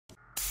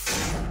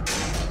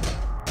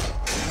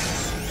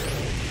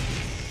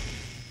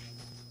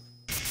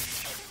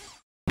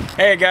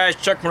Hey guys,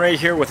 Chuck Murray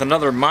here with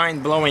another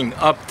mind-blowing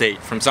update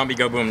from Zombie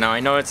Go Boom. Now I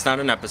know it's not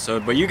an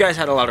episode, but you guys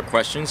had a lot of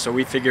questions, so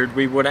we figured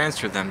we would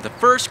answer them. The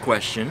first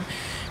question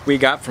we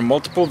got from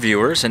multiple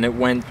viewers, and it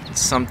went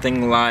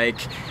something like,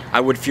 I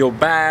would feel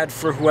bad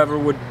for whoever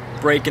would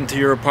break into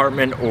your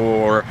apartment,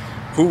 or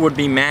who would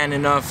be man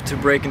enough to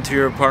break into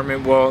your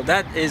apartment? Well,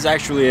 that is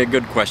actually a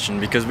good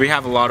question because we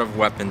have a lot of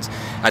weapons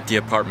at the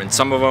apartment.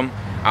 Some of them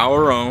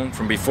our own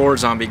from before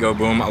Zombie Go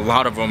Boom, a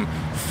lot of them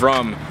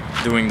from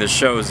doing the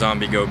show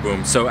Zombie Go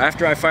Boom. So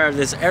after I fire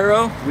this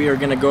arrow, we are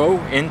gonna go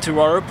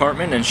into our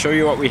apartment and show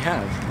you what we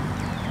have.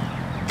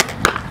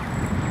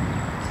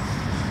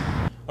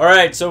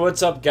 Alright, so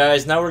what's up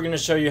guys? Now we're gonna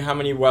show you how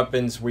many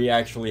weapons we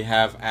actually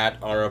have at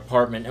our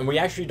apartment. And we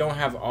actually don't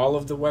have all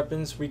of the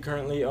weapons we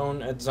currently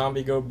own at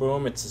Zombie Go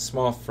Boom. It's a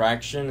small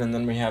fraction, and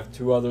then we have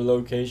two other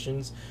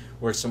locations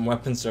where some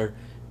weapons are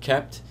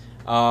kept.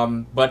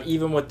 But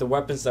even with the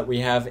weapons that we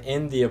have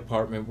in the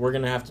apartment, we're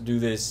gonna have to do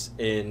this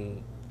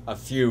in a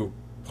few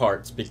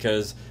parts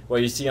because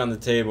what you see on the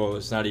table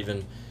is not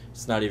even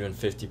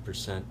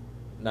 50%,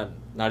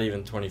 not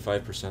even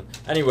 25%.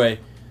 Anyway,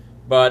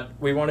 but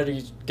we wanted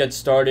to get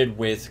started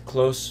with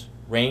close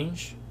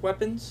range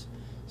weapons.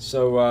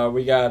 So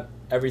we got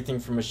everything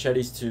from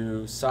machetes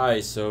to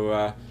size.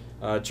 So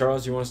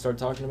Charles, you want to start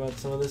talking about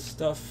some of this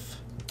stuff?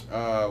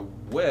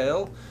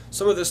 Well,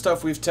 some of this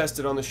stuff we've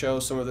tested on the show,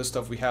 some of this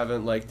stuff we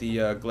haven't, like the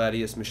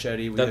Gladius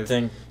machete. We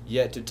have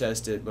yet to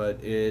test it,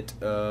 but it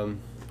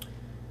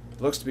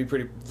looks to be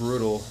pretty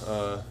brutal.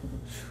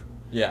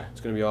 Yeah.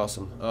 It's going to be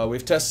awesome.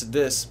 We've tested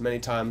this many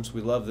times.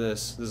 We love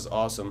this. This is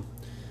awesome.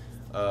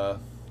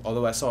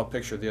 Although I saw a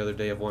picture the other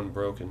day of one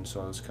broken,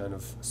 so I was kind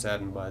of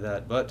saddened by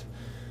that. But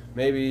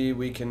maybe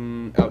we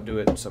can outdo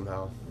it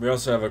somehow. We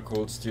also have a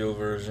cold steel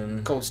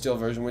version. Cold steel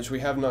version, which we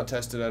have not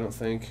tested, I don't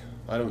think.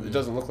 It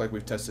doesn't look like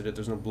we've tested it.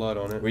 There's no blood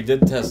on it. We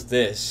did test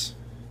this.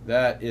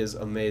 That is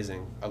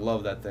amazing. I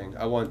love that thing.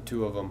 I want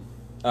 2 of them.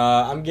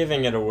 I'm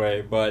giving it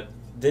away, but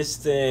this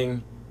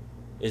thing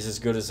is as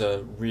good as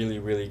a really,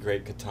 really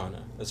great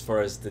katana as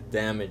far as the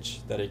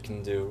damage that it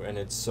can do, and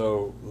it's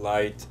so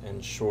light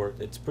and short.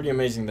 It's pretty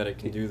amazing that it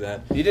can do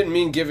that. He didn't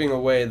mean giving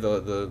away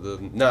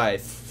the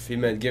knife. He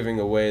meant giving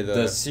away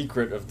the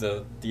secret of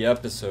the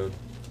episode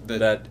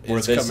that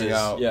is coming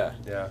out. Yeah.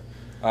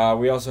 Yeah.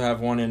 We also have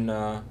one in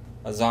a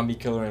Zombie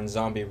Killer in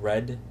Zombie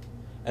Red,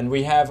 and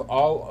we have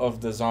all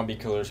of the Zombie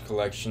Killers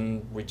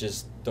collection. We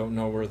just don't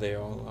know where they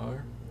all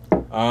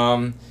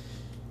are.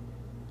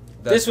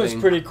 This was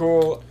pretty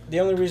cool.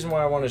 The only reason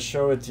why I want to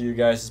show it to you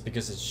guys is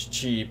because it's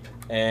cheap,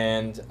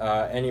 and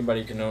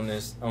anybody can own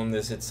this.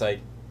 It's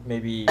like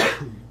maybe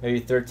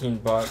 13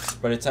 bucks,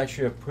 but it's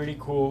actually a pretty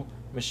cool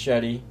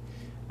machete.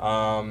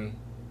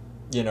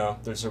 You know,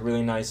 there's a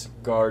really nice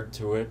guard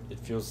to it. It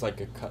feels like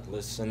a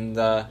cutlass, and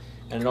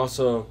it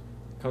also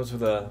comes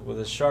with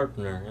a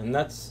sharpener, and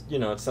that's, you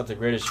know, it's not the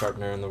greatest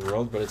sharpener in the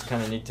world, but it's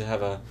kind of neat to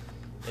have a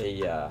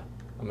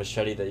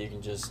machete that you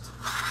can just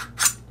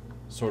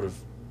sort of,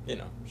 you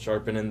know,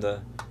 sharpen in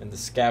the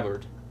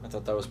scabbard. I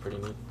thought that was pretty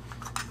neat.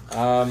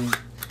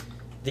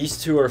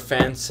 These two are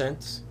fan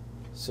sent,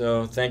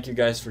 so thank you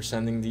guys for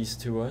sending these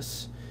to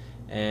us.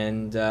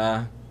 And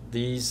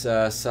these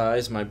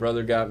size my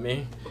brother got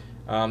me.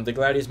 The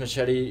Gladius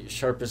machete,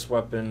 sharpest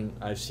weapon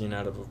I've seen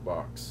out of a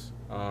box.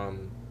 I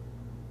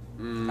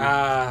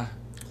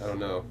don't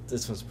know.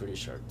 This one's pretty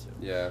sharp too.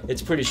 Yeah.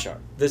 It's pretty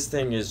sharp. This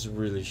thing is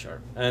really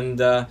sharp. And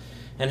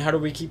how do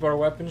we keep our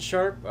weapons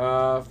sharp?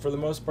 For the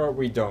most part,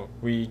 we don't.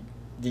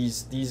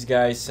 These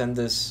guys send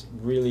us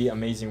really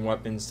amazing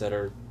weapons that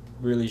are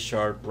really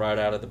sharp right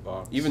out of the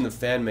box. Even the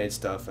fan-made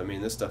stuff. I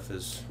mean, this stuff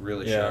is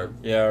really sharp.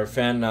 Yeah, our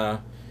fan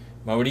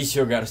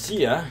Mauricio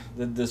Garcia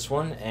did this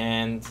one,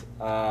 and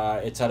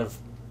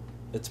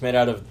it's made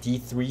out of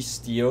D3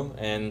 steel,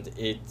 and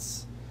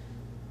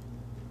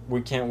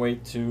we can't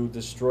wait to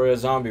destroy a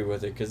zombie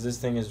with it, because this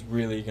thing is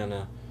really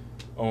gonna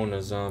own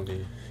a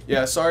zombie.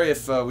 Yeah, sorry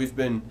if we've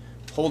been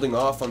holding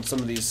off on some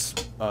of these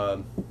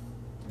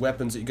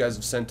weapons that you guys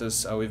have sent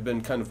us. We've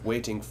been kind of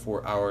waiting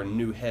for our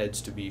new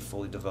heads to be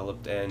fully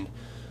developed, and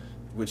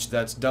which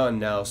that's done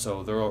now,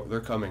 so they're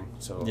coming.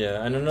 So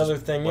yeah, and another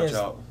thing is,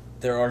 out.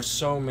 There are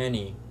so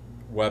many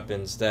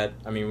weapons that,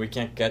 I mean, we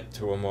can't get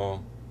to them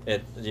all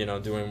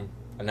doing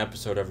an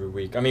episode every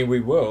week. I mean,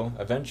 we will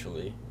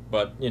eventually,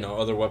 but you know,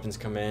 other weapons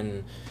come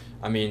in.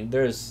 I mean,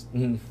 there's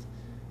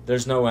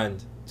no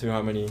end to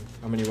how many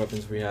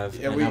weapons we have,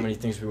 and how many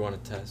things we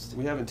want to test.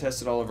 We haven't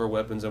tested all of our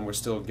weapons, and we're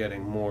still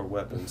getting more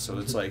weapons, so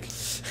it's like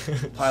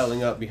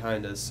piling up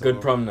behind us. So.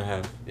 Good problem to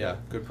have. Yeah,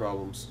 good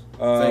problems.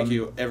 Thank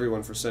you,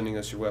 everyone, for sending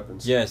us your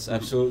weapons. Yes,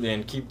 absolutely,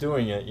 and keep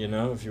doing it. You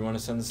know, if you want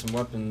to send us some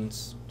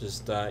weapons,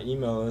 just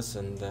email us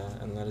and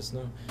let us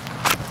know.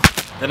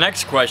 The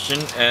next question,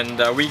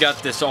 and we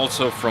got this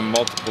also from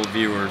multiple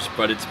viewers,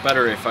 but it's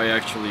better if I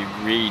actually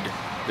read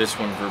this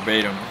one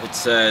verbatim. It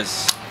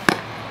says,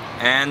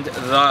 and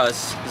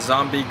thus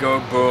Zombie Go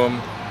Boom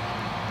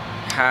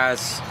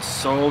has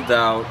sold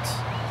out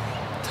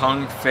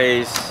Tongue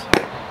Face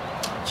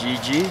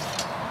GG.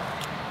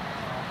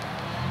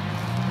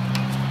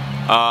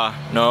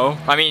 No.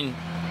 I mean,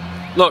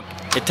 look,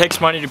 it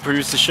takes money to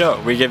produce the show.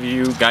 We give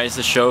you guys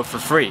the show for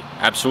free.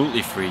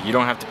 Absolutely free. You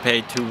don't have to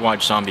pay to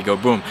watch Zombie Go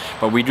Boom.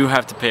 But we do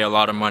have to pay a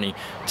lot of money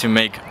to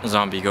make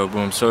Zombie Go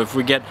Boom. So if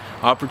we get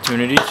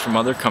opportunities from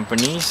other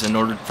companies in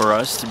order for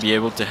us to be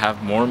able to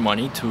have more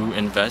money to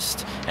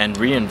invest and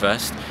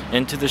reinvest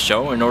into the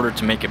show in order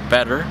to make it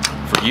better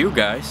for you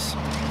guys,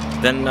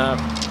 then,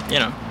 you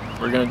know,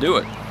 we're gonna do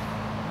it.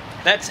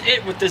 That's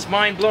it with this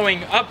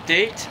mind-blowing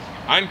update.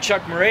 I'm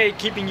Chuck Murray,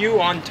 keeping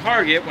you on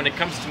target when it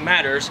comes to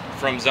matters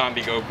from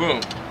Zombie Go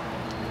Boom.